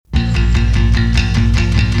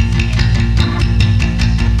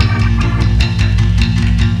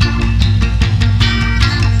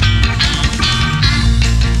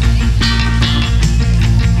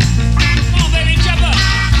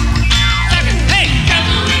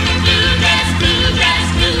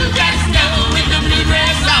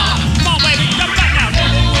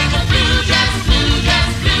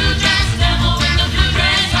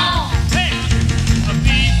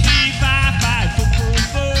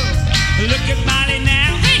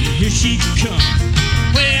she could come.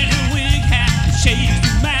 Wearing a wig hat, shades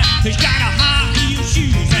to match. She's got a high heel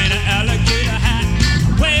shoes and an alligator hat.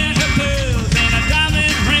 Wearing her pearls and a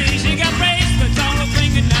diamond ring. She got bracelets on her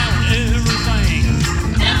finger now and everything.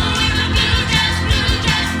 Devil with the blue dress, blue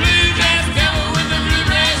dress, blue dress, devil with the blue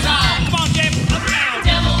dress on. Come on, Jeff, up now.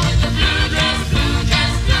 Devil with the blue dress, blue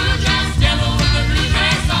dress, blue dress, devil with the blue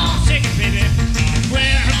dress on. Shake it, baby.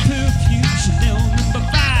 Wear her perfume, Chanel number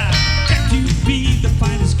 5. Got to be the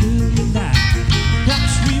finest girl alive.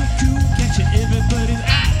 Walks real cool, catching everybody's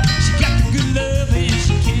eye. She got the good love and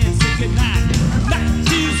she can't say goodnight. Not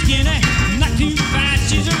too skinny, not too fat.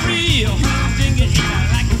 She's a real dinger, and I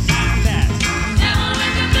like it like that. Devil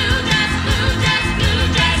with the blue dress, blue dress, blue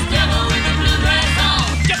dress, devil with the blue dress on.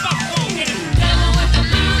 Jump up, go get it. Devil with the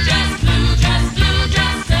blue dress, blue dress, blue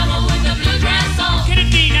dress, devil with the blue dress on. Get it,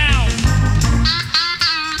 D now.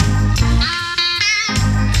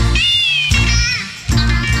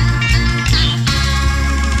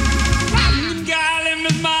 Golly,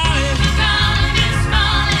 Miss Molly. Golly, Miss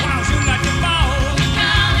Molly, Wow, she like the ball.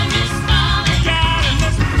 golly, Miss Molly, Golly,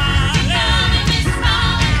 Miss Molly. golly, Miss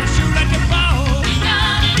Molly, She like the ball.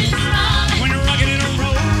 golly, Miss Molly, When you're rocking in a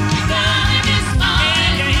roll. golly, Miss Molly,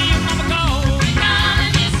 And you hear your mama call. golly,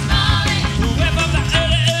 Miss Molly. Well, from the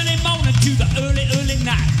early, early morning to the early, early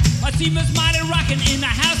night, I see Miss Molly rocking in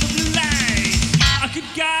the house of blue lights. I could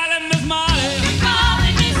golly, Miss Molly.